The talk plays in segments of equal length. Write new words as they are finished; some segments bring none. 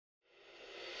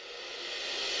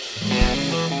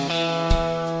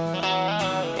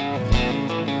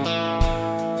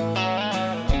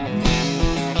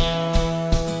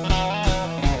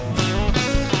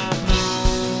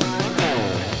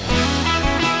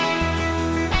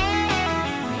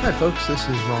Hi, folks. This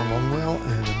is Ron Longwell,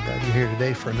 and I'm glad you're here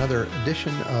today for another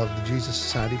edition of the Jesus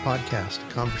Society podcast,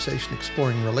 a conversation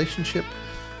exploring relationship,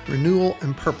 renewal,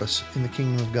 and purpose in the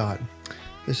kingdom of God.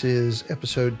 This is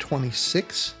episode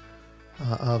 26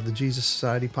 of the Jesus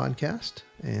Society podcast,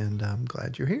 and I'm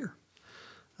glad you're here.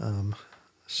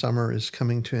 Summer is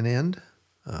coming to an end,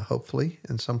 hopefully,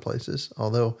 in some places,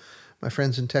 although my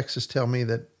friends in Texas tell me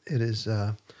that it is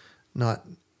not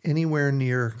anywhere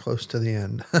near close to the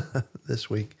end this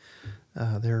week.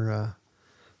 Their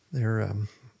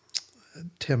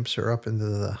temps are up into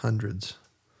the hundreds,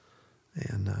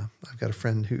 and I've got a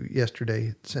friend who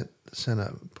yesterday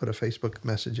put a Facebook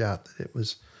message out that it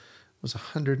was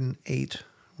 108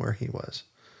 where he was.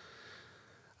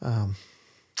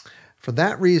 For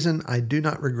that reason, I do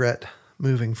not regret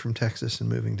moving from Texas and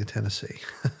moving to Tennessee.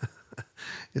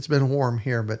 It's been warm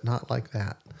here, but not like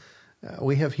that.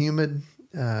 We have humidity,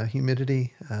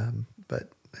 but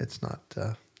it's not.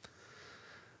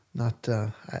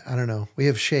 I don't know. We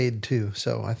have shade too,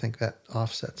 so I think that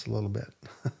offsets a little bit.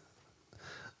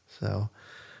 So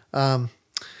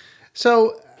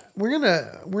we're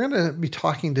gonna be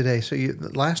talking today. So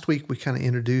last week we kind of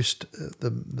introduced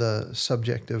the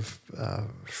subject of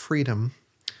freedom,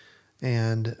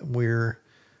 and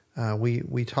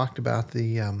we talked about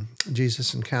the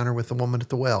Jesus encounter with the woman at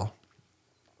the well,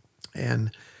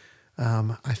 and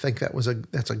I think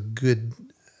that's a good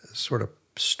sort of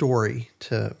story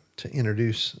to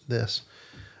introduce this.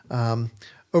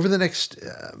 Over the next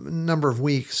number of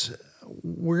weeks,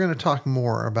 we're going to talk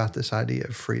more about this idea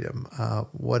of freedom,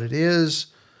 what it is,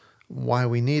 why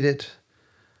we need it,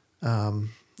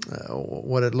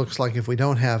 what it looks like if we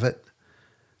don't have it,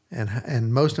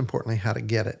 and most importantly, how to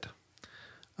get it.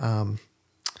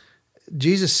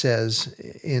 Jesus says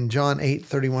in John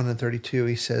 8:31 and 32,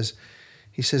 he says,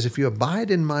 if you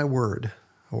abide in my word,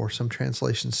 or some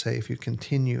translations say, if you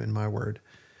continue in my word,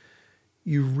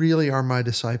 you really are my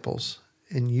disciples,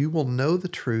 and you will know the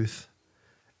truth,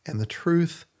 and the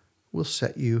truth will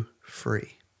set you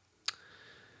free.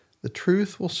 The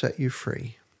truth will set you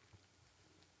free.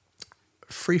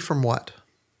 Free from what?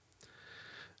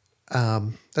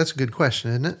 That's a good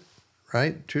question, isn't it?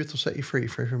 Right? Truth will set you free.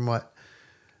 Free from what?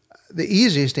 The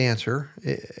easiest answer,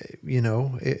 if you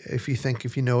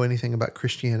know anything about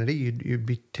Christianity, you'd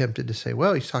be tempted to say,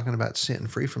 well, he's talking about sin,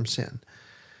 free from sin.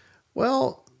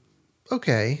 Well,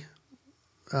 okay.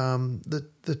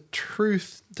 The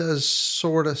truth does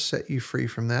sort of set you free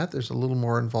from that. There's a little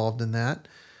more involved in that.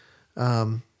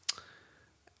 And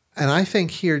I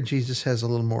think here Jesus has a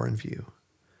little more in view.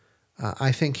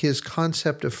 I think his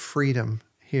concept of freedom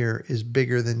here is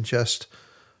bigger than just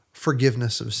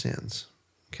forgiveness of sins.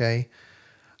 Okay,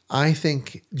 I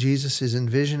think Jesus is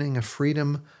envisioning a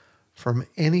freedom from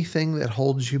anything that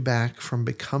holds you back from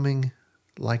becoming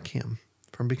like him,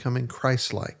 from becoming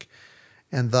Christ-like,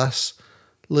 and thus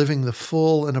living the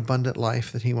full and abundant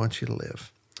life that he wants you to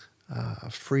live.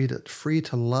 Free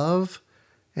to love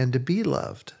and to be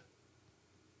loved,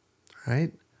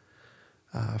 right?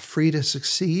 Free to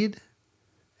succeed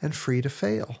and free to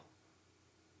fail.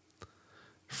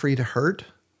 Free to hurt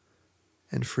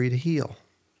and free to heal.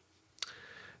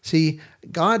 See,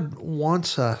 God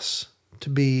wants us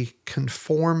to be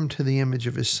conformed to the image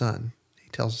of his Son. He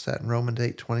tells us that in Romans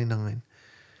 8:29.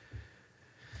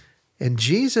 And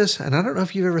Jesus, and I don't know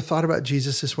if you've ever thought about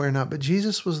Jesus this way or not, but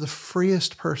Jesus was the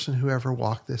freest person who ever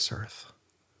walked this earth.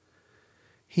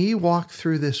 He walked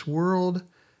through this world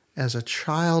as a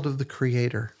child of the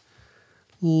Creator,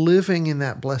 living in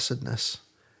that blessedness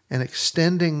and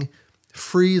extending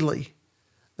freely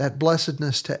that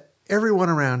blessedness to everyone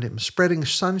around him, spreading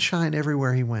sunshine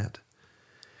everywhere he went.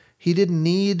 He didn't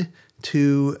need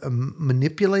to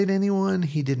manipulate anyone.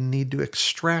 He didn't need to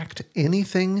extract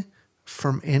anything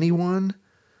from anyone.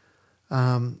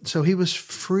 So he was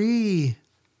free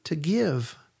to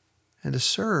give and to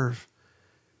serve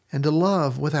and to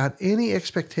love without any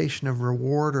expectation of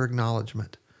reward or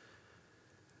acknowledgement.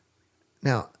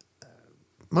 Now,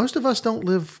 most of us don't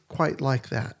live quite like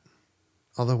that,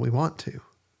 although we want to.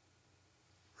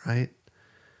 Right?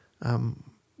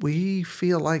 We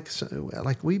feel like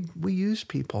we use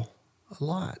people a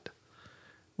lot.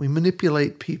 We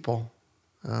manipulate people.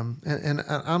 And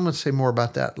I'm going to say more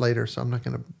about that later, so I'm not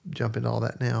going to jump into all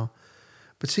that now.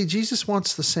 But see, Jesus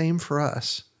wants the same for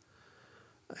us.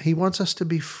 He wants us to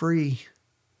be free.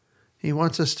 He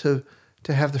wants us to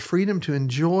have the freedom to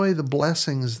enjoy the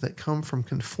blessings that come from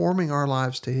conforming our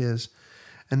lives to his,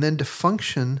 and then to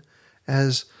function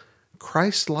as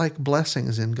Christ-like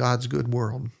blessings in God's good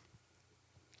world.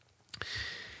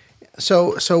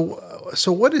 So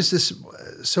what is this?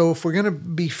 So if we're going to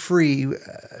be free,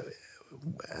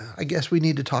 I guess we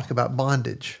need to talk about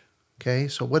bondage. Okay,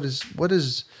 so what does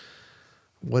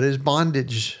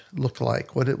bondage look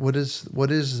like? What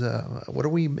are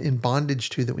we in bondage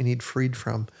to that we need freed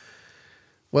from?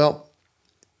 Well,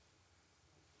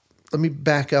 let me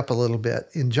back up a little bit.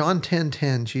 In John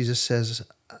 10:10, Jesus says,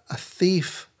 "A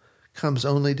thief comes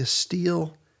only to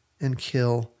steal and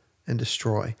kill and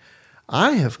destroy.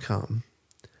 I have come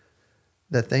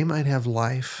that they might have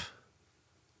life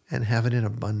and have it in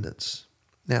abundance."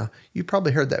 Now, you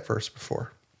probably heard that verse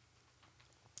before.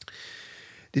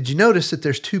 Did you notice that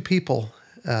there's two people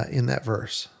in that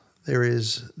verse? There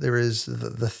is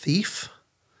the thief,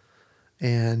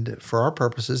 and for our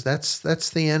purposes, that's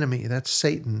the enemy, that's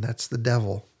Satan, that's the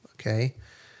devil, okay?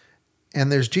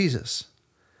 And there's Jesus.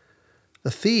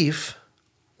 The thief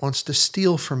wants to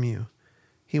steal from you.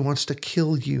 He wants to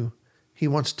kill you. He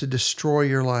wants to destroy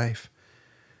your life.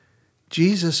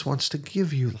 Jesus wants to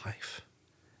give you life,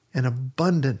 an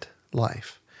abundant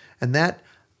life. And that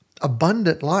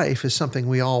abundant life is something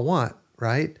we all want,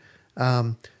 right?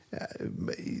 You'll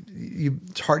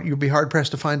be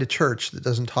hard-pressed to find a church that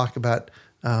doesn't talk about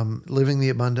living the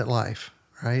abundant life,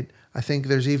 right? I think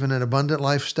there's even an abundant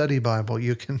life study Bible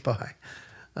you can buy.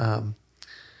 But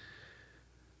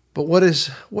what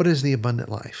is the abundant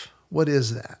life? What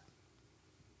is that?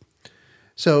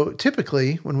 So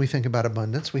typically, when we think about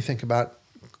abundance, we think about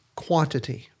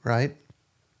quantity, right?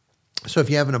 So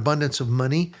if you have an abundance of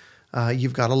money,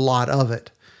 you've got a lot of it.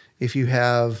 If you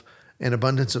have an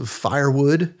abundance of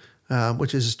firewood,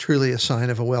 which is truly a sign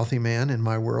of a wealthy man in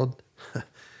my world,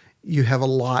 you have a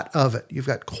lot of it. You've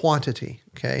got quantity,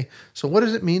 okay? So what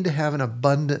does it mean to have an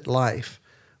abundant life?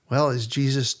 Well, is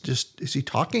he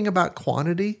talking about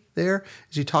quantity there?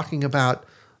 Is he talking about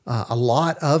a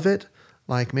lot of it,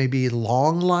 like maybe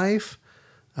long life?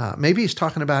 Maybe he's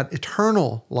talking about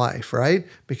eternal life, right?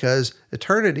 Because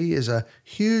eternity is a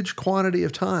huge quantity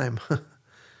of time.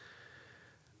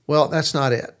 Well, that's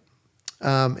not it.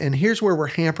 And here's where we're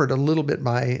hampered a little bit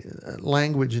by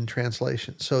language and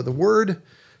translation. So the word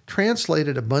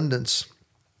translated abundance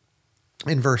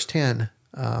in verse 10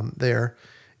 there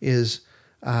is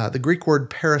the Greek word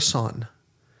parison.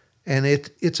 And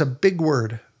it's a big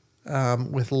word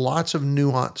with lots of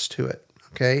nuance to it,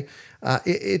 okay?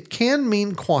 It can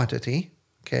mean quantity,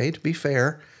 okay, to be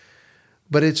fair,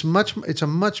 but it's a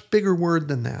much bigger word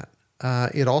than that.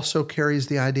 It also carries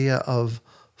the idea of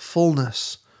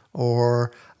fullness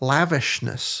or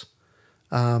lavishness.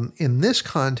 In this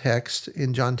context,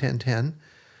 in John 10:10,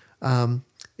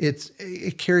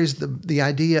 it carries the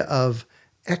idea of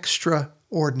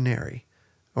extraordinary,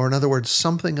 or in other words,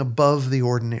 something above the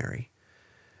ordinary.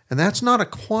 And that's not a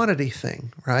quantity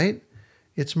thing, right?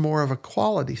 It's more of a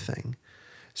quality thing.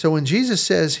 So when Jesus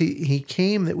says he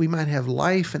came that we might have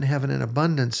life and have it in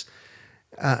abundance,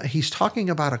 he's talking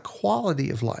about a quality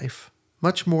of life,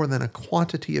 much more than a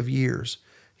quantity of years.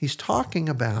 He's talking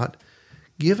about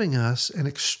giving us an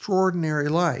extraordinary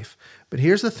life. But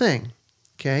here's the thing,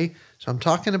 okay? So I'm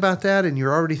talking about that, and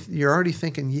you're already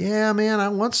thinking, yeah, man, I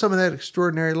want some of that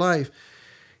extraordinary life.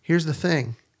 Here's the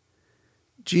thing.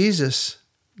 Jesus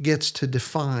gets to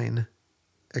define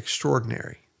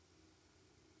extraordinary.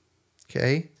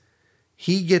 Okay?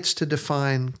 He gets to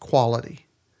define quality.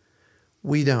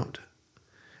 We don't.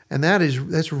 And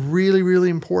that's really, really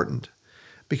important,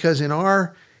 because in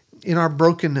our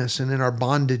brokenness and in our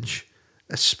bondage,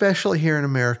 especially here in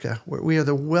America, where we are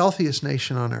the wealthiest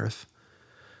nation on earth,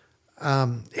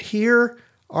 here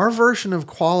our version of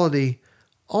quality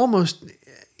almost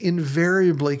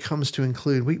invariably comes to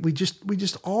include, we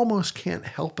just almost can't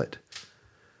help it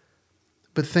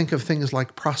but think of things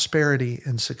like prosperity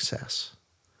and success.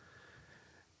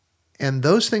 And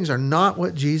those things are not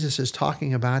what Jesus is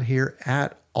talking about here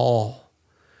at all.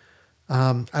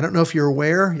 I don't know if you're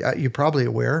aware, you're probably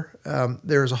aware,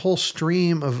 there's a whole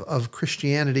stream of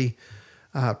Christianity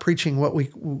preaching what we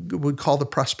would call the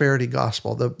prosperity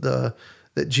gospel,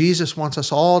 that Jesus wants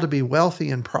us all to be wealthy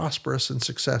and prosperous and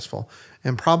successful.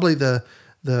 And probably the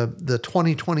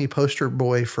 2020 poster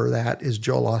boy for that is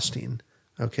Joel Osteen,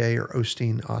 okay, or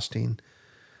Osteen.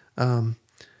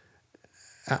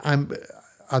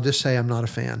 I'll just say I'm not a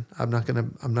fan. I'm not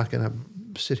gonna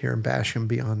sit here and bash him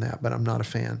beyond that, but I'm not a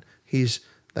fan.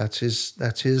 That's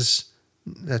his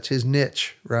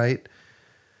niche, right?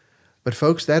 But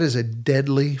folks, that is a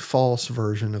deadly false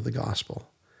version of the gospel.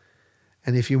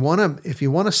 And if you want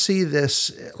to see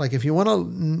this, like if you want to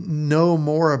know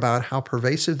more about how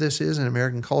pervasive this is in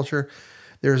American culture,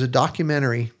 there's a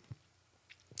documentary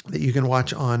that you can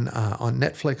watch on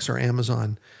Netflix or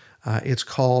Amazon. It's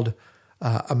called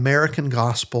American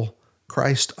Gospel,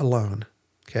 Christ Alone.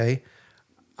 Okay,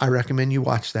 I recommend you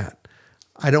watch that.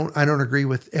 I don't agree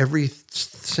with every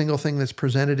single thing that's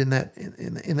presented in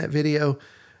that video,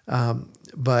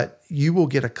 but you will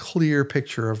get a clear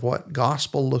picture of what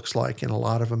gospel looks like in a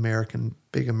lot of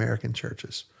big American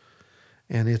churches,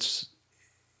 and it's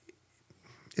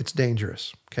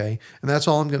dangerous. Okay, and that's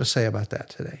all I'm going to say about that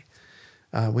today.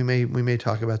 We may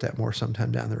talk about that more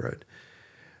sometime down the road.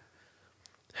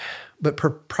 But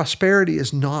prosperity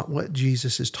is not what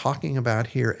Jesus is talking about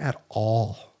here at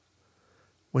all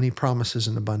when he promises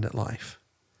an abundant life.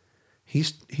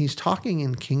 He's talking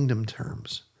in kingdom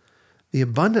terms. The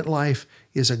abundant life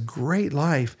is a great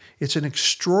life. It's an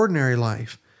extraordinary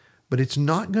life, but it's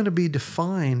not going to be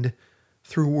defined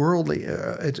through worldly,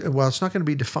 it's not going to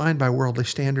be defined by worldly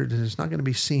standards, and it's not going to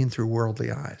be seen through worldly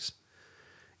eyes.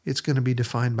 It's going to be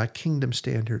defined by kingdom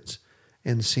standards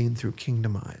and seen through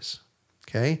kingdom eyes.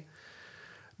 Okay?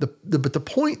 But the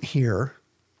point here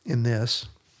in this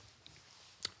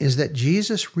is that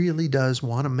Jesus really does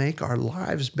want to make our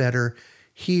lives better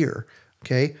here,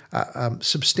 okay?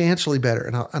 Substantially better.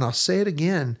 And I'll say it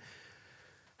again.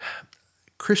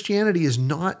 Christianity is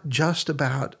not just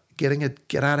about getting a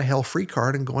get out of hell free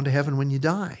card and going to heaven when you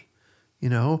die.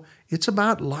 It's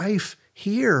about life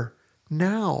here,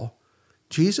 now.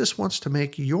 Jesus wants to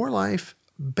make your life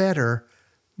better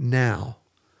now,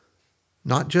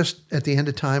 not just at the end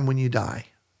of time when you die,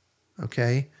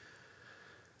 okay?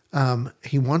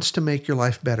 He wants to make your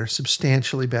life better,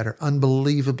 substantially better,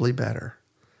 unbelievably better.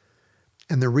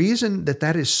 And the reason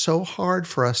that is so hard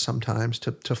for us sometimes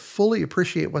to fully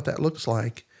appreciate what that looks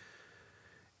like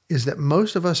is that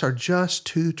most of us are just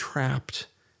too trapped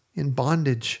in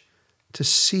bondage to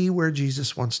see where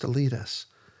Jesus wants to lead us.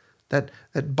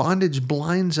 That bondage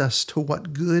blinds us to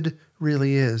what good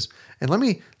really is. And let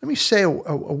me say a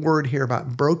word here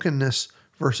about brokenness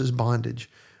versus bondage.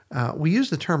 We use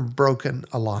the term broken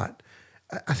a lot.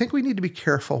 I think we need to be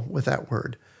careful with that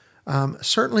word.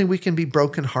 Certainly we can be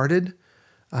brokenhearted.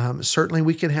 Certainly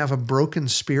we can have a broken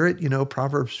spirit.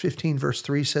 Proverbs 15 verse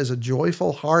 3 says, a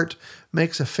joyful heart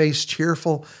makes a face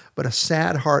cheerful, but a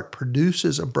sad heart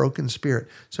produces a broken spirit.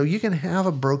 So you can have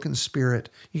a broken spirit.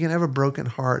 You can have a broken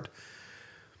heart.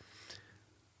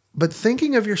 But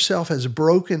thinking of yourself as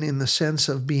broken in the sense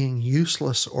of being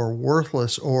useless or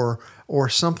worthless or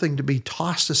something to be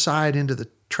tossed aside into the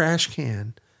trash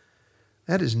can,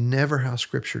 that is never how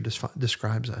Scripture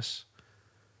describes us.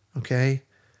 Okay?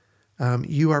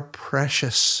 You are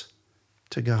precious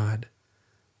to God.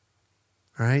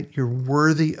 All right? You're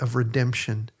worthy of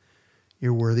redemption.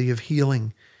 You're worthy of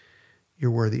healing.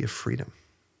 You're worthy of freedom.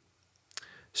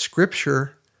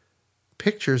 Scripture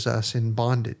pictures us in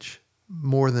bondage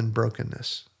more than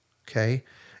brokenness. Okay?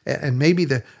 And maybe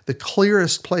the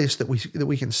clearest place that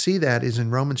we can see that is in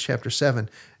Romans chapter 7.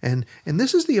 And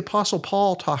this is the Apostle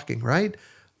Paul talking, right?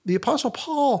 The Apostle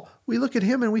Paul, we look at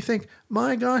him and we think,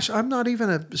 my gosh, I'm not even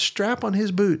a strap on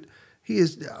his boot. He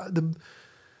is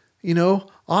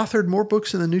authored more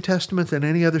books in the New Testament than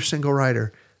any other single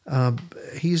writer.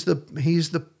 He's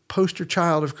the poster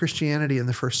child of Christianity in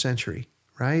the first century,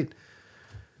 right?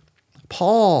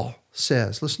 Paul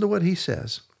says, listen to what he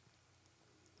says.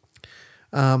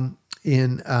 In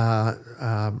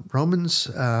Romans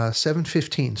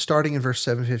 7:15, starting in verse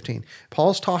 7:15,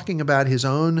 Paul's talking about his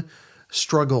own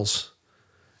struggles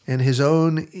and his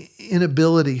own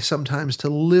inability sometimes to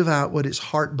live out what his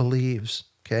heart believes.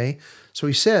 Okay, so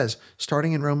he says,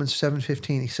 starting in Romans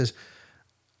 7:15, he says,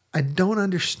 "I don't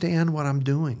understand what I'm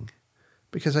doing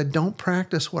because I don't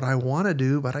practice what I want to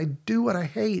do, but I do what I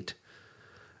hate."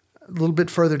 A little bit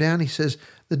further down, he says,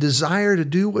 "The desire to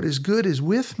do what is good is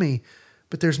with me,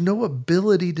 but there's no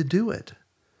ability to do it.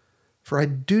 For I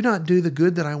do not do the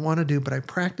good that I want to do, but I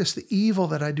practice the evil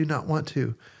that I do not want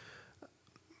to."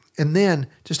 And then,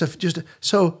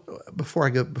 so before I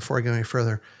go any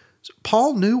further,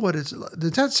 Paul knew what it's.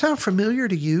 Does that sound familiar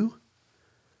to you?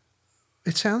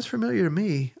 It sounds familiar to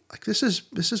me. Like this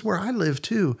is where I live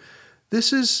too.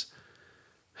 This is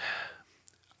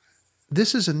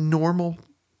a normal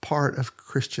part of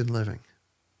Christian living.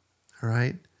 All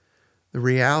right? The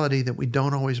reality that we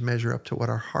don't always measure up to what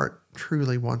our heart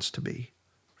truly wants to be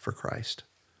for Christ.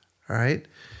 All right?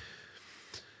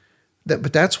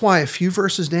 But that's why a few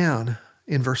verses down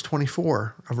in verse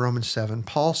 24 of Romans 7,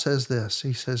 Paul says this.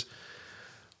 He says,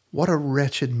 "What a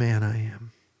wretched man I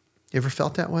am." You ever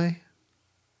felt that way?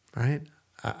 Right?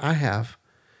 I have.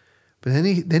 But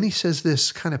then he says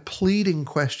this kind of pleading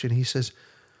question. He says,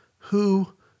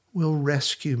 "Who will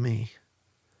rescue me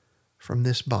from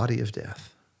this body of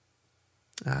death?"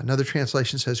 Another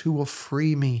translation says, "Who will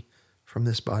free me from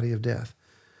this body of death?"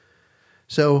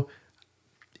 So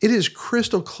it is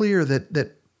crystal clear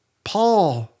that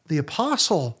Paul, the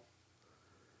apostle,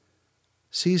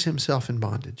 sees himself in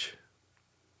bondage.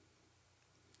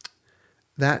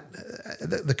 That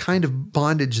the kind of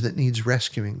bondage that needs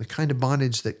rescuing, the kind of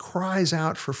bondage that cries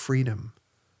out for freedom.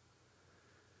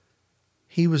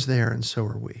 He was there, and so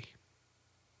are we.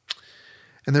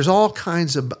 And there's all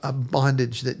kinds of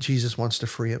bondage that Jesus wants to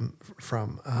free him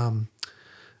from.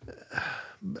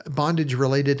 Bondage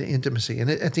related to intimacy. And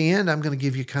at the end, I'm going to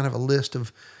give you kind of a list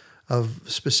of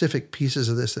specific pieces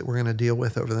of this that we're going to deal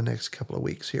with over the next couple of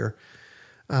weeks here.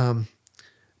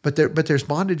 But there's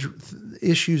bondage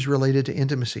issues related to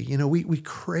intimacy. You know, we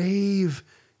crave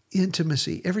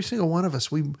intimacy. Every single one of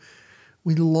us, we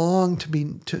long to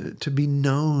be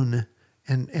known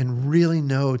and really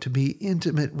know, to be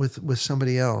intimate with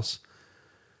somebody else.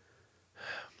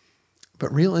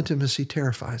 But real intimacy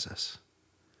terrifies us.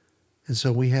 And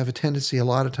so we have a tendency a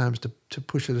lot of times to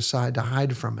push it aside, to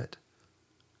hide from it.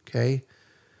 Okay?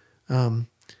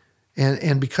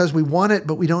 And because we want it,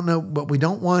 but we don't know, but we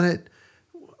don't want it,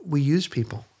 we use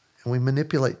people and we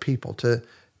manipulate people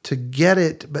to get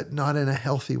it, but not in a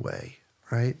healthy way,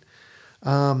 right?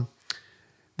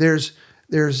 There's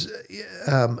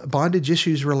bondage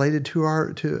issues related to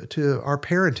our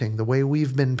parenting, the way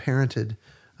we've been parented.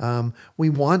 We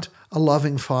want a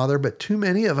loving father, but too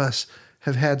many of us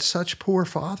have had such poor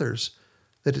fathers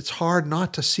that it's hard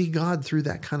not to see God through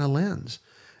that kind of lens.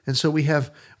 And so we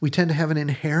tend to have an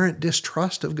inherent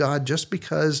distrust of God just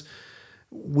because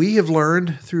we have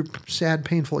learned through sad,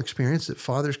 painful experience that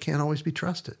fathers can't always be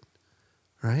trusted,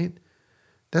 right?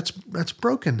 That's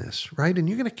brokenness, right? And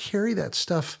you're going to carry that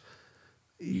stuff.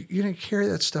 You're going to carry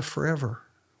that stuff forever.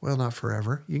 Well, not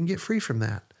forever. You can get free from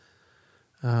that.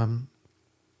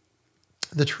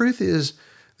 The truth is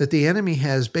that the enemy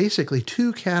has basically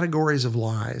two categories of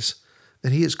lies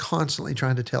that he is constantly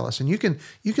trying to tell us. And you can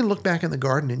look back in the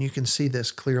garden and you can see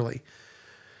this clearly.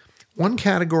 One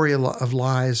category of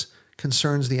lies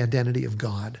concerns the identity of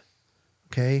God.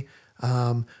 Okay?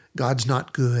 God's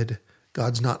not good.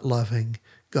 God's not loving.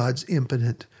 God's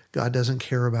impotent. God doesn't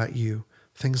care about you.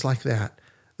 Things like that.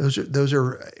 Those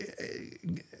are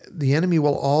the enemy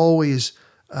will always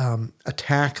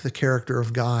attack the character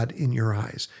of God in your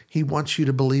eyes. He wants you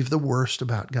to believe the worst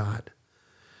about God.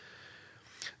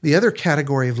 The other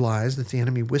category of lies that the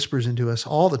enemy whispers into us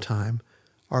all the time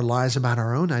are lies about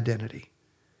our own identity.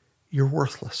 You're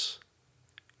worthless.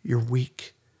 You're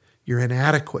weak. You're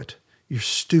inadequate. You're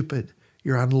stupid.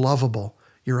 You're unlovable.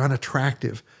 You're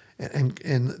unattractive. And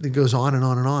it goes on and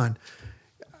on and on.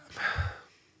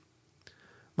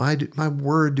 My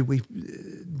word,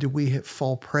 do we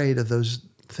fall prey to those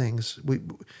things?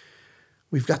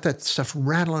 We've got that stuff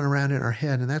rattling around in our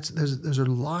head, and those are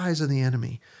lies of the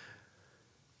enemy.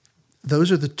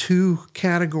 Those are the two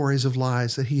categories of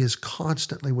lies that he is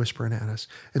constantly whispering at us.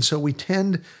 And so we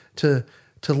tend to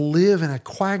live in a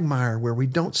quagmire where we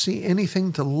don't see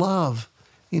anything to love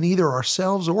in either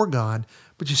ourselves or God.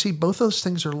 But you see, both those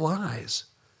things are lies.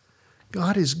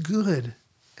 God is good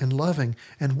and loving,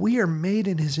 and we are made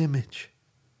in his image.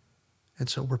 And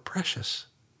so we're precious.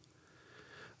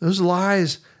 Those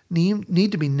lies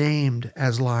need to be named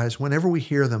as lies whenever we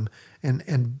hear them,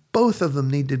 and both of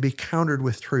them need to be countered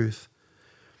with truth.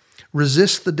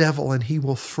 Resist the devil and he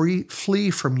will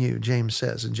flee from you, James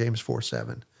says in James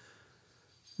 4:7.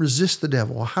 Resist the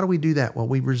devil. Well, how do we do that? Well,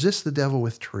 we resist the devil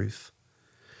with truth.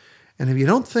 And if you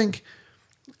don't think,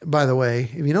 by the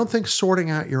way, if you don't think sorting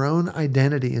out your own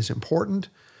identity is important,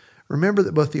 remember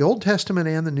that both the Old Testament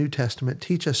and the New Testament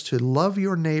teach us to love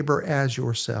your neighbor as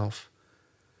yourself.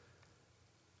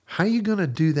 How are you going to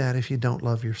do that if you don't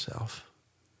love yourself?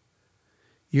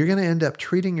 You're going to end up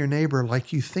treating your neighbor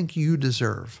like you think you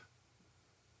deserve.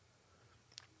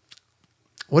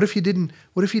 What if you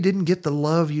didn't get the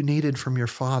love you needed from your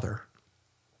father?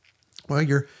 Well,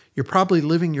 you're probably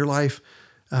living your life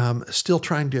still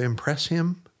trying to impress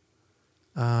him,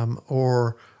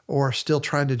 or still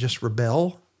trying to just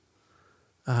rebel.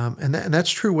 And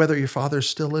that's true whether your father's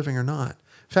still living or not.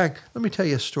 In fact, let me tell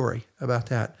you a story about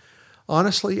that.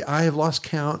 Honestly, I have lost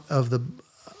count of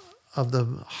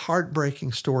the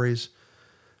heartbreaking stories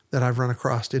that I've run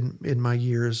across in my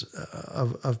years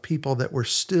of people that were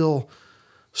still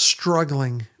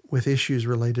struggling with issues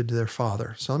related to their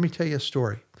father. So let me tell you a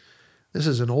story. This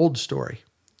is an old story.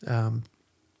 In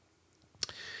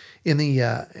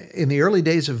the early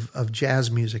days of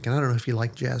jazz music, and I don't know if you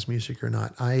like jazz music or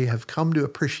not, I have come to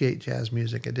appreciate jazz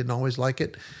music. I didn't always like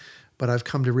it, but I've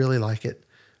come to really like it.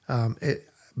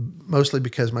 Mostly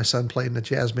because my son played in a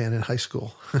jazz band in high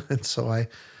school. And so I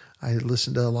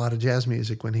listened to a lot of jazz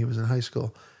music when he was in high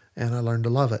school, and I learned to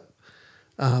love it.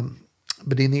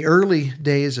 But in the early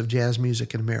days of jazz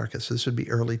music in America, so this would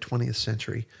be early 20th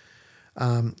century,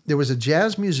 There was a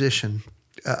jazz musician.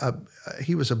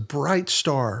 He was a bright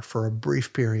star for a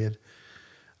brief period.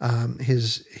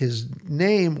 His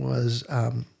name was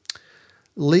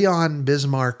Leon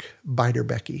Bismarck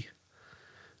Beiderbecke.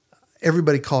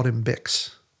 Everybody called him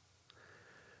Bix.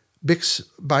 Bix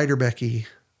Beiderbecke.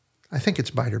 I think it's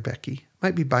Beiderbecke.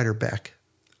 Might be Beiderbecke.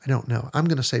 I don't know. I'm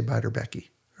going to say Beiderbecke,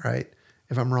 right?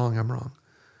 If I'm wrong, I'm wrong.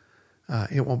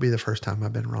 It won't be the first time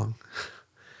I've been wrong.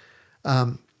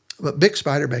 But Bix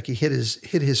Beiderbecke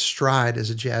hit his stride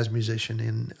as a jazz musician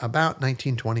in about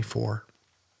 1924.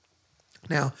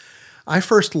 Now, I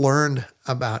first learned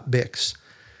about Bix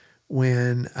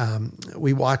when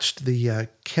we watched the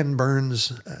Ken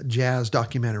Burns jazz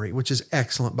documentary, which is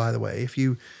excellent, by the way. If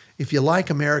you like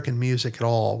American music at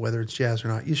all, whether it's jazz or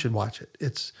not, you should watch it.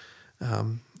 It's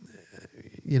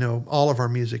all of our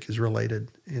music is related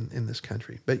in this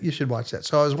country, but you should watch that.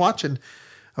 So I was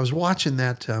watching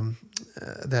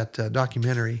that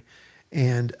documentary,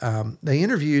 and they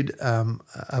interviewed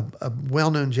a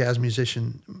well-known jazz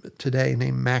musician today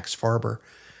named Max Farber,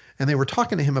 and they were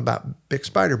talking to him about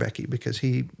Bix Beiderbecke because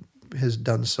he has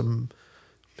done some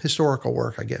historical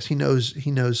work. I guess he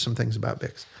knows some things about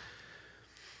Bix.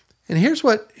 And here's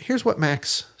what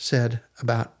Max said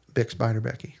about Bix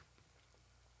Beiderbecke.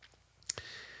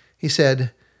 He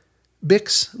said,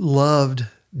 Bix loved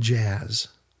jazz,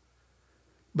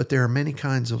 but there are many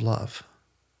kinds of love.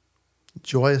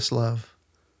 Joyous love,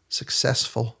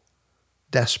 successful,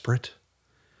 desperate.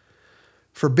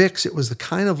 For Bix, it was the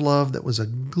kind of love that was a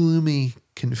gloomy,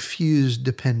 confused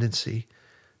dependency,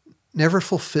 never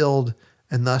fulfilled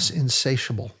and thus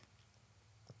insatiable.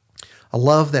 A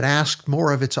love that asked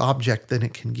more of its object than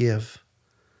it can give.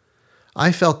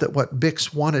 I felt that what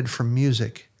Bix wanted from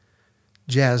music,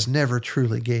 jazz never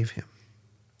truly gave him.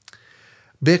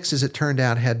 Bix, as it turned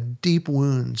out, had deep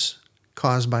wounds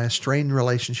caused by a strained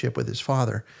relationship with his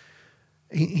father.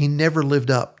 He never lived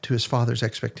up to his father's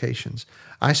expectations.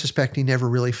 I suspect he never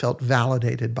really felt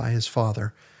validated by his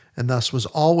father, and thus was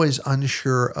always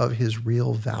unsure of his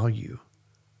real value.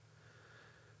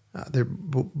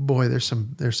 There's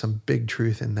some big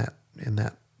truth in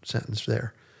that sentence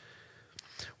there.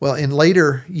 Well, in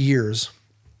later years,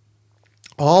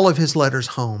 all of his letters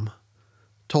home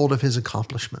told of his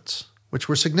accomplishments, which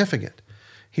were significant.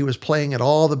 He was playing at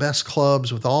all the best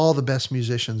clubs with all the best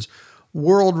musicians,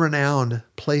 world-renowned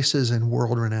places and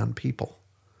world-renowned people.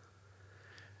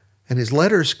 And his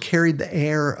letters carried the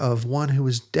air of one who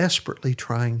was desperately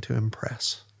trying to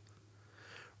impress.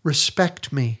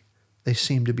 Respect me, they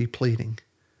seemed to be pleading.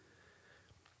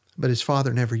 But his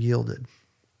father never yielded.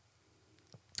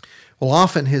 Well,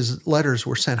 often his letters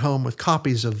were sent home with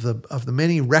copies of the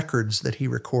many records that he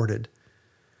recorded.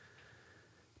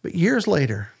 But years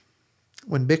later,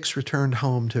 when Bix returned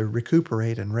home to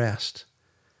recuperate and rest,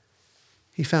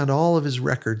 he found all of his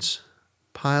records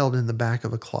piled in the back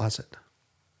of a closet.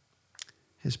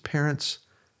 His parents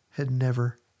had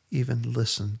never even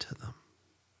listened to them.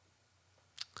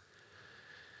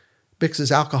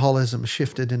 Bix's alcoholism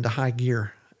shifted into high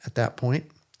gear at that point.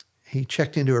 He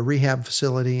checked into a rehab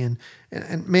facility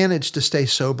and managed to stay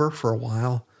sober for a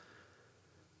while,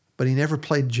 but he never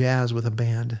played jazz with a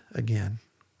band again.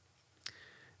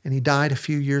 And he died a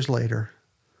few years later,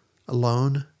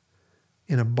 alone,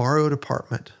 in a borrowed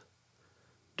apartment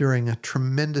during a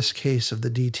tremendous case of the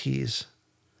DTs,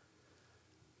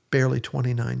 barely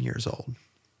 29 years old.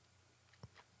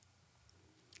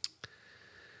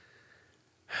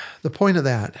 The point of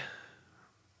that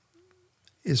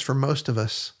is, for most of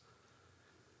us,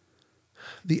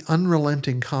 the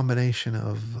unrelenting combination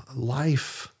of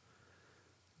life,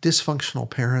 dysfunctional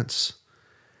parents,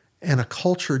 and a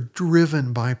culture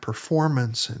driven by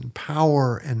performance and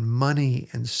power and money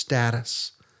and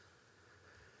status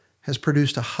has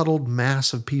produced a huddled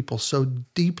mass of people so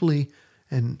deeply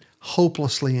and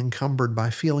hopelessly encumbered by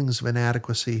feelings of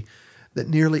inadequacy that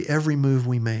nearly every move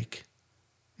we make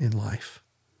in life,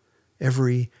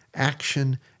 every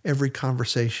action, every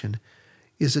conversation,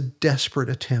 is a desperate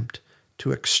attempt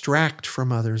to extract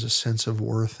from others a sense of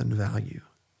worth and value.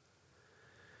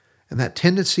 And that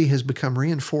tendency has become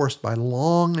reinforced by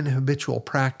long and habitual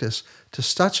practice to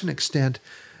such an extent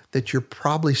that you're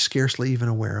probably scarcely even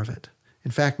aware of it.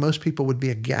 In fact, most people would be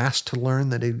aghast to learn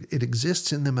that it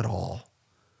exists in them at all.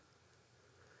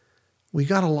 We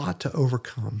got a lot to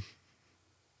overcome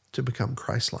to become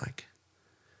Christ-like.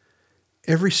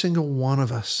 Every single one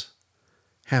of us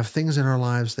have things in our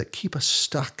lives that keep us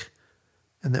stuck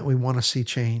and that we want to see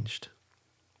changed.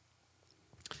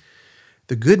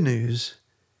 The good news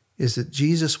is that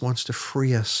Jesus wants to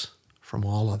free us from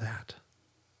all of that.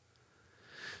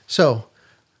 So,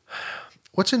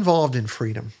 what's involved in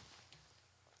freedom?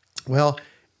 Well,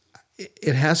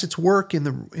 it has its work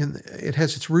it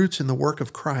has its roots in the work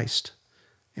of Christ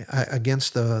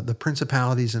against the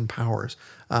principalities and powers.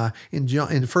 In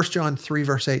 1 John 3,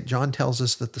 verse 8, John tells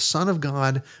us that the Son of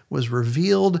God was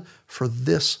revealed for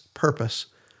this purpose,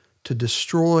 to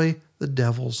destroy the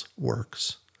devil's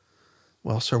works.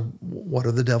 Well, so what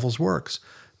are the devil's works?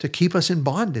 To keep us in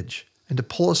bondage and to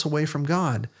pull us away from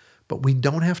God. But we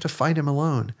don't have to fight him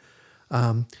alone.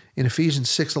 In Ephesians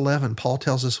 6:11, Paul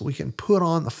tells us we can put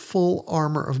on the full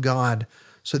armor of God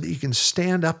so that you can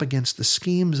stand up against the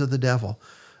schemes of the devil.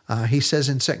 He says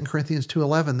in 2 Corinthians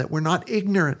 2:11 that we're not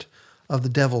ignorant of the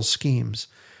devil's schemes.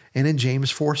 And in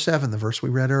James 4:7, the verse we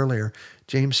read earlier,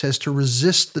 James says to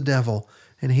resist the devil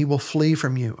and he will flee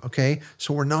from you, okay?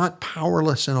 So we're not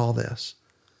powerless in all this.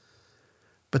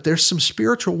 But there's some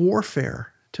spiritual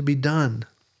warfare to be done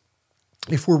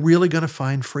if we're really going to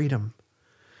find freedom.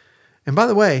 And by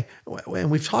the way, and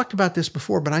we've talked about this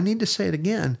before, but I need to say it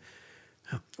again.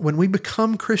 When we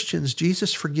become Christians,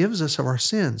 Jesus forgives us of our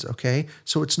sins, okay?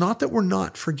 So it's not that we're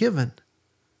not forgiven.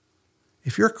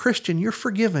 If you're a Christian, you're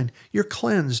forgiven, you're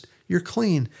cleansed, you're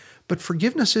clean. But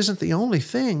forgiveness isn't the only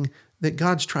thing that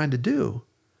God's trying to do.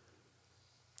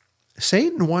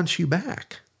 Satan wants you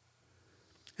back.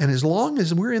 And as long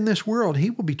as we're in this world,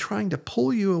 he will be trying to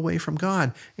pull you away from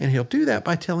God. And he'll do that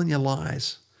by telling you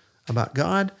lies about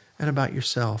God and about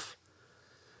yourself.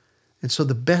 And so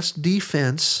the best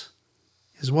defense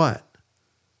is what?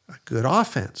 A good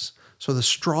offense. So the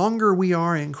stronger we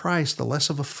are in Christ, the less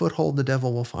of a foothold the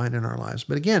devil will find in our lives.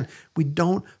 But again, we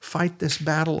don't fight this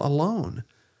battle alone.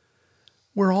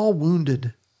 We're all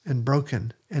wounded and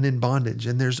broken and in bondage.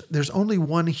 And there's only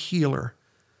one healer.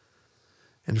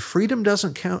 And freedom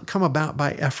doesn't come about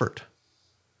by effort.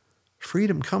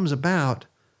 Freedom comes about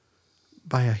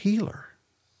by a healer,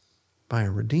 by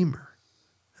a redeemer.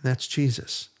 And that's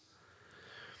Jesus.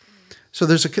 So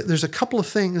there's a couple of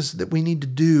things that we need to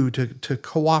do to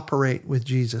cooperate with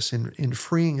Jesus in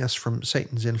freeing us from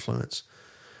Satan's influence.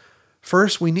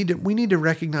 First, we need to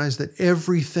recognize that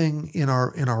everything in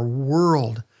our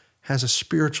world has a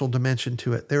spiritual dimension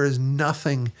to it. There is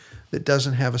nothing that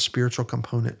doesn't have a spiritual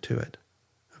component to it.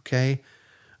 Okay?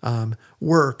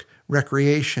 Work,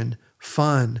 recreation,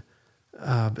 fun,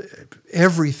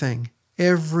 everything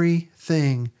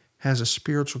has a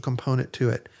spiritual component to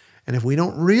it. And if we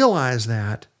don't realize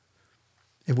that,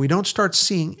 if we don't start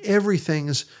seeing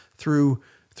everything through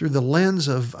the lens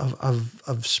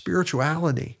of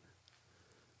spirituality,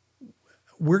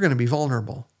 we're going to be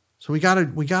vulnerable. So we got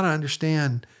to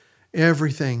understand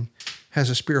everything has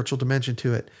a spiritual dimension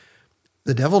to it.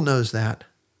 The devil knows that.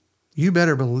 You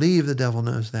better believe the devil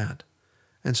knows that.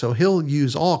 And so he'll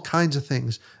use all kinds of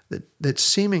things that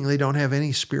seemingly don't have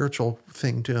any spiritual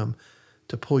thing to them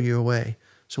to pull you away.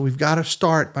 So we've got to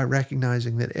start by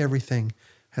recognizing that everything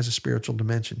has a spiritual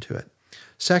dimension to it.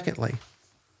 Secondly,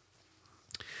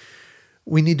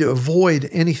 we need to avoid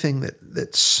anything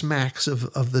that smacks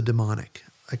of the demonic.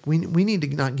 Like we need to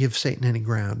not give Satan any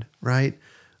ground, right?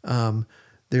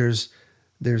 There's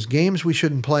games we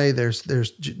shouldn't play.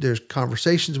 There's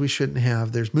conversations we shouldn't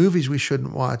have. There's movies we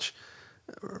shouldn't watch,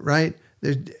 right?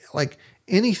 There's like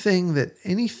anything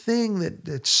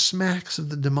that smacks of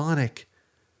the demonic,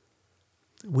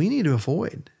 we need to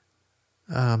avoid.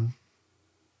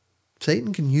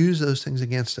 Satan can use those things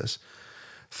against us.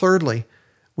 Thirdly,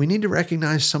 we need to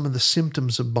recognize some of the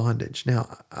symptoms of bondage.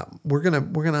 Now, we're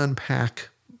gonna unpack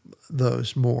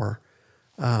those more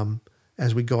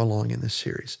as we go along in this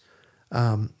series.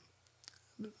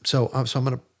 So I'm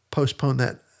going to postpone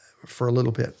that for a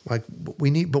little bit. But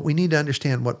we need to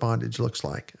understand what bondage looks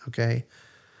like. Okay.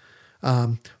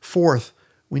 Fourth,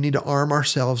 we need to arm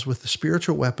ourselves with the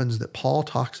spiritual weapons that Paul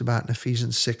talks about in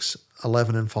Ephesians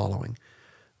 6:11 and following.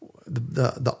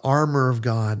 The armor of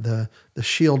God, the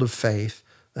shield of faith,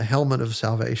 the helmet of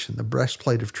salvation, the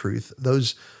breastplate of truth,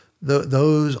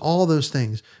 all those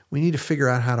things. We need to figure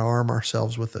out how to arm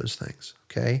ourselves with those things.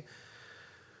 Okay.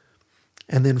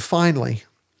 And then finally,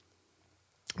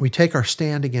 we take our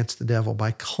stand against the devil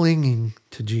by clinging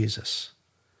to Jesus,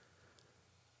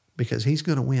 because he's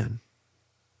going to win.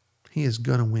 He is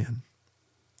going to win.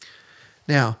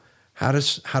 Now, how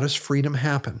does freedom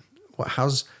happen?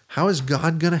 How is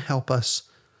God going to help us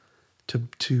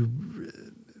to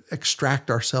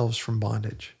extract ourselves from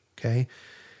bondage? Okay,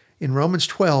 in Romans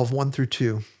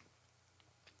 12:1-2,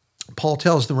 Paul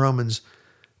tells the Romans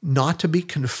not to be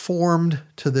conformed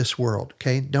to this world.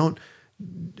 Okay, don't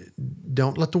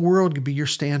let the world be your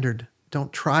standard.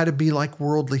 Don't try to be like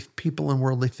worldly people and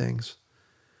worldly things.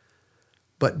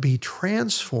 But be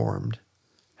transformed.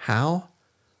 How?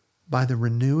 By the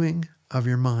renewing of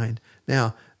your mind.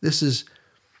 Now, this is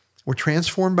We're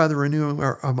transformed by the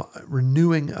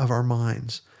renewing of our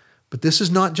minds. But this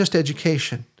is not just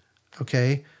education,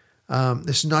 okay?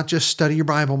 This is not just study your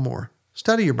Bible more.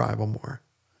 Study your Bible more,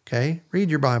 okay? Read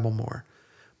your Bible more.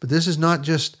 But this is not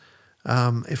just,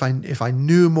 if I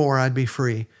knew more, I'd be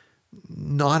free.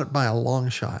 Not by a long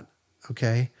shot,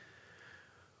 okay?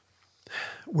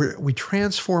 We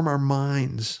transform our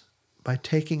minds by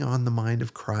taking on the mind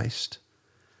of Christ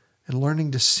and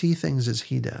learning to see things as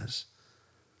he does,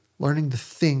 learning to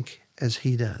think as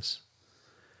he does.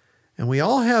 And we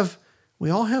all have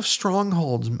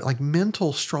strongholds, like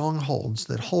mental strongholds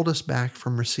that hold us back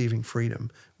from receiving freedom.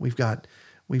 We've got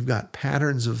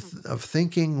patterns of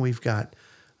thinking. We've got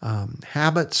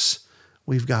habits.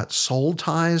 We've got soul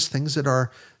ties, things that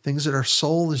our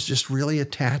soul is just really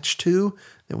attached to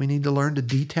that we need to learn to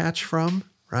detach from,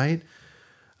 right?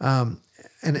 And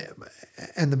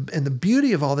the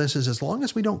beauty of all this is as long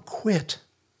as we don't quit,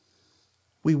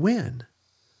 we win.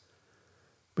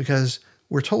 Because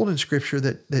we're told in Scripture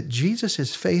that Jesus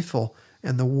is faithful,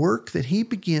 and the work that he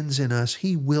begins in us,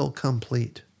 he will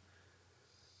complete.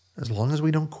 As long as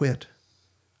we don't quit,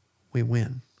 we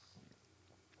win.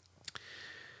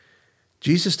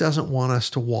 Jesus doesn't want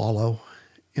us to wallow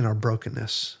in our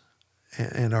brokenness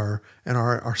and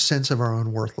our sense of our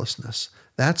own worthlessness.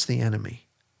 That's the enemy.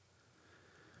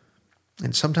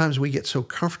 And sometimes we get so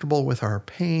comfortable with our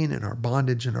pain and our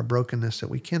bondage and our brokenness that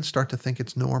we can start to think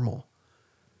it's normal.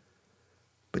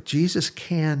 But Jesus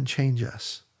can change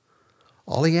us.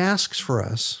 All he asks for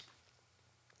us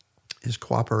is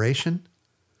cooperation,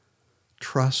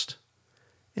 trust,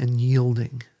 and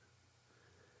yielding.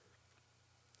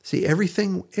 See,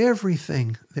 everything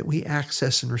that we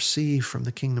access and receive from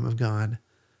the kingdom of God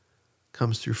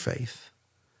comes through faith.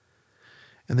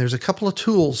 And there's a couple of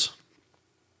tools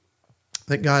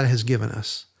that God has given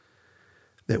us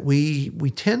that we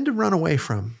tend to run away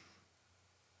from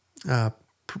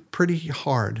pretty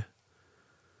hard.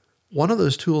 One of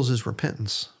those tools is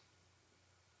repentance.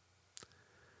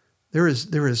 There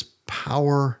is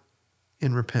power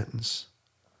in repentance.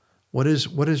 What is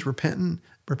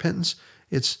repentance?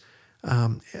 It's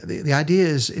the idea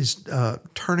is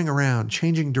turning around,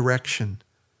 changing direction,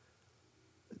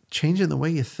 changing the way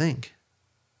you think.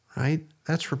 Right?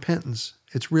 That's repentance.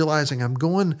 It's realizing I'm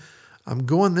going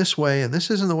this way, and this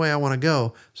isn't the way I want to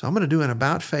go. So I'm going to do an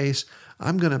about face.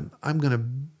 I'm going to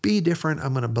be different.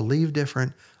 I'm going to believe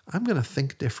different. I'm going to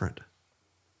think different.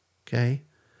 Okay?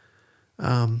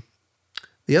 The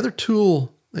other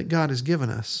tool that God has given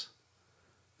us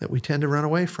that we tend to run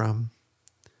away from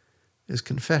is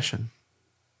confession.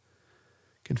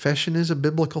 Confession is a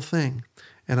biblical thing.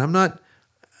 And I'm not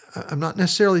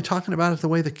necessarily talking about it the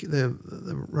way the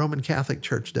Roman Catholic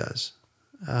Church does.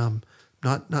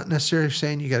 Not necessarily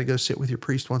saying you got to go sit with your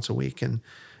priest once a week and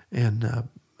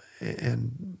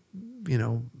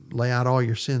lay out all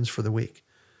your sins for the week.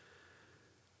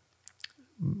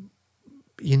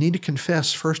 You need to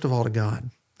confess first of all to God.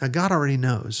 Now God already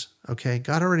knows, okay?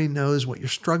 God already knows what you're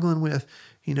struggling with.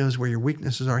 He knows where your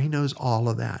weaknesses are. He knows all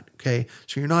of that, okay?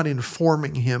 So you're not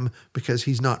informing him because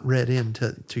he's not read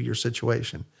into your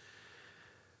situation.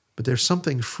 But there's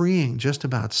something freeing just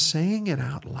about saying it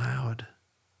out loud,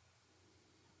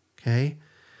 okay?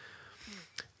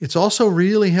 It's also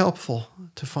really helpful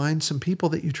to find some people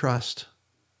that you trust,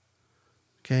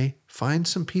 okay? Find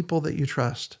some people that you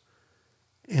trust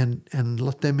and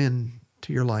let them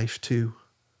into your life too,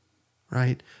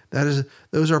 right?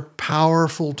 Those are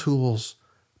powerful tools.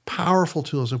 Powerful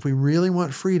tools. If we really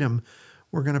want freedom,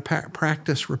 we're going to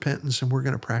practice repentance and we're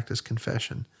going to practice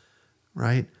confession,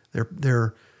 right?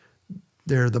 They're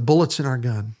the bullets in our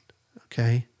gun,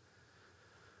 okay?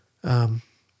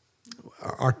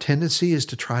 Our tendency is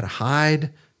to try to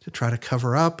hide, to try to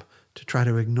cover up, to try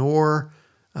to ignore,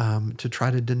 to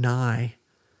try to deny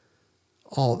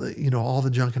all the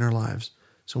junk in our lives.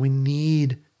 So we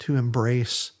need to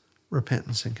embrace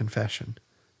repentance and confession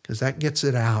because that gets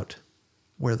it out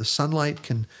where the sunlight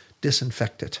can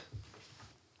disinfect it.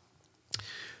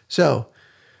 So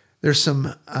there's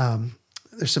some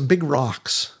big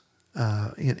rocks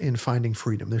in finding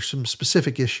freedom. There's some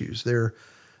specific issues. There's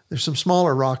some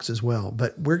smaller rocks as well,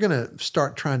 but we're going to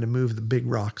start trying to move the big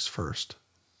rocks first.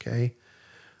 Okay,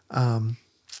 one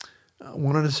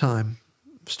at a time,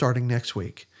 starting next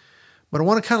week. But I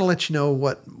want to kind of let you know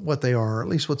what they are, or at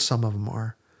least what some of them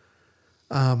are.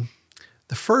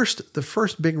 The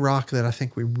first big rock that I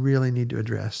think we really need to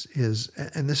address is,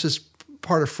 and this is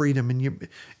part of freedom, and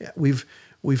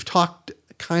we've talked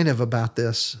kind of about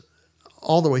this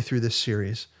all the way through this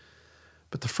series,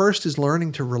 but the first is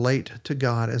learning to relate to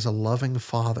God as a loving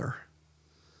Father.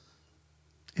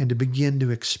 and to begin to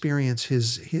experience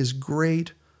his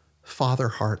great Father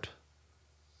heart.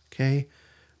 Okay?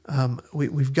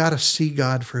 We've got to see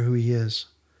God for who he is.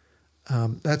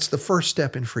 That's the first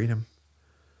step in freedom.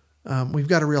 We've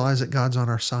got to realize that God's on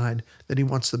our side, that he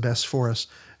wants the best for us,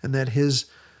 and that his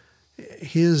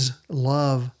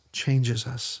love changes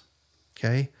us.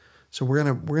 Okay? So we're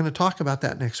gonna talk about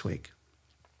that next week.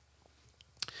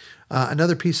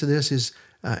 Another piece of this is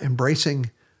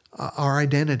embracing our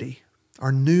identity,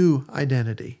 our new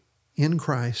identity in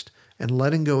Christ, and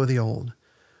letting go of the old.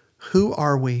 Who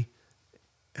are we?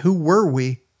 Who were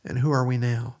we? And who are we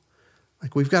now?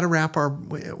 Like we've got to wrap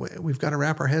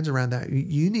our heads around that.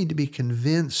 You need to be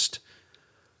convinced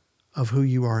of who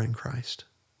you are in Christ.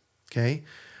 Okay,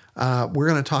 we're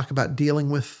going to talk about dealing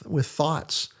with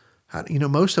thoughts.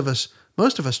 Most of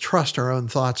us trust our own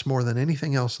thoughts more than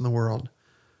anything else in the world.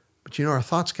 But our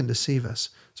thoughts can deceive us.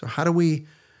 So how do we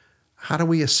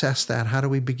assess that? How do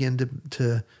we begin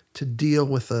to deal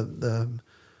with the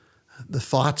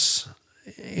thoughts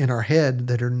in our head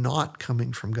that are not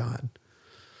coming from God?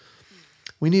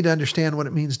 We need to understand what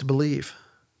it means to believe.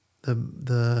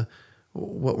 What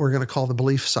we're going to call the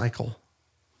belief cycle.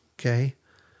 Okay?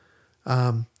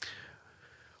 We're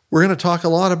going to talk a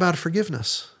lot about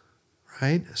forgiveness,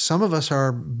 right? Some of us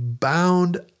are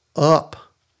bound up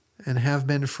and have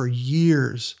been for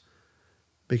years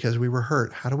because we were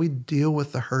hurt. How do we deal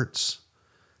with the hurts?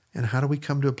 And how do we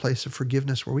come to a place of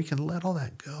forgiveness where we can let all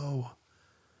that go,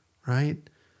 right?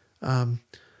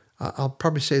 I'll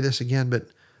probably say this again, but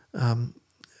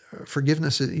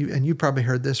forgiveness is, and you probably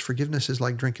heard this, forgiveness is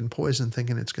like drinking poison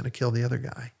thinking it's going to kill the other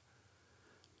guy.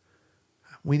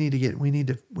 We need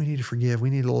to forgive.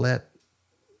 We need to let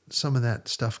some of that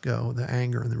stuff go, the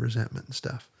anger and the resentment and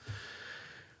stuff.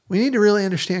 We need to really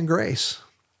understand grace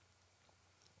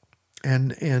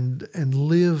and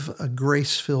live a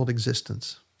grace-filled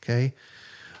existence. Okay.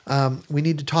 We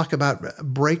need to talk about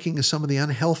breaking some of the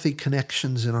unhealthy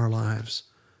connections in our lives.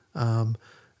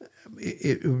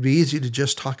 It would be easy to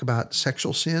just talk about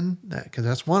sexual sin, because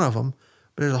that's one of them,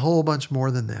 but there's a whole bunch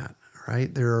more than that,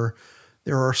 right? There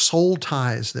are soul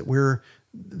ties that we're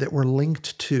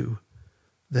linked to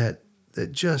that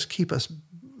just keep us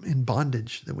in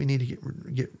bondage that we need to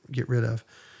get rid of.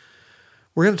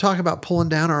 We're going to talk about pulling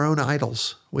down our own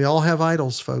idols. We all have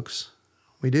idols, folks.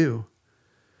 We do.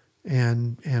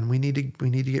 And we need to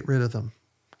get rid of them.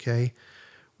 Okay?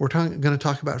 We're going to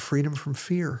talk about freedom from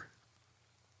fear.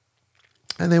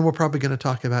 And then we're probably going to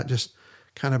talk about just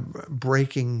kind of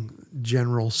breaking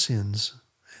general sins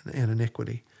and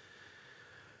iniquity.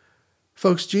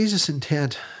 Folks, Jesus'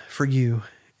 intent for you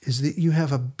is that you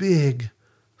have a big,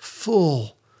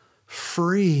 full,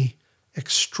 free,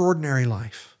 extraordinary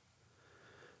life.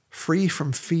 Free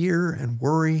from fear and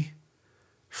worry,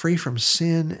 free from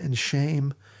sin and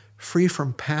shame, free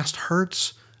from past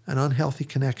hurts and unhealthy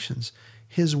connections.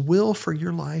 His will for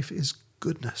your life is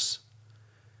goodness.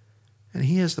 And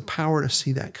he has the power to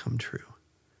see that come true.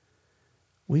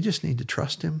 We just need to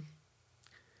trust him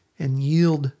and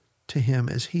yield to him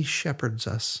as he shepherds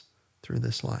us through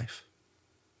this life.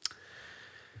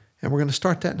 And we're going to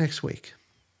start that next week.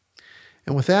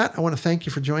 And with that, I want to thank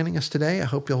you for joining us today. I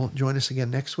hope you'll join us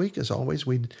again next week. As always,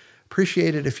 we'd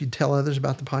appreciate it if you'd tell others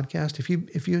about the podcast.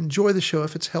 If you enjoy the show,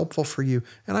 if it's helpful for you,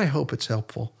 and I hope it's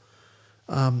helpful,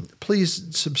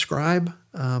 please subscribe.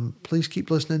 Please keep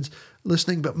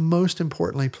listening, but most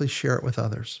importantly, please share it with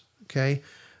others. Okay?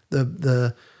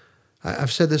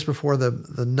 I've said this before,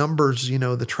 the numbers,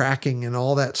 the tracking and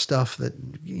all that stuff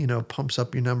that, pumps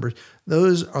up your numbers,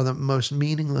 those are the most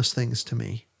meaningless things to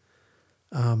me.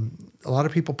 A lot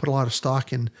of people put a lot of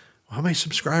stock in, well, how many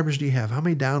subscribers do you have? How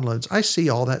many downloads? I see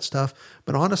all that stuff,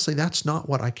 but honestly, that's not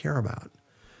what I care about.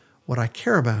 What I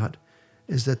care about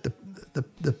is that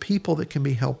the people that can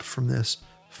be helped from this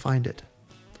find it,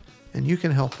 and you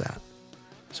can help that.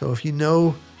 So if you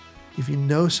know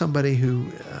somebody who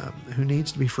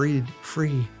needs to be free,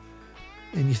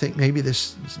 and you think maybe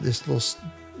this little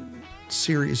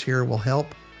series here will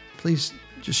help, please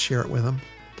just share it with them.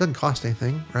 It doesn't cost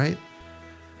anything, right?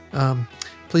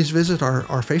 Please visit our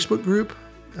Facebook group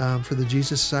for the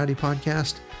Jesus Society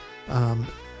podcast,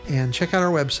 and check out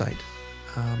our website,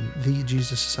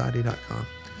 thejesussociety.com.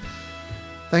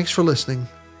 Thanks for listening,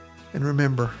 and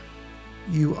remember,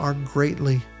 you are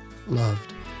greatly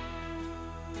loved.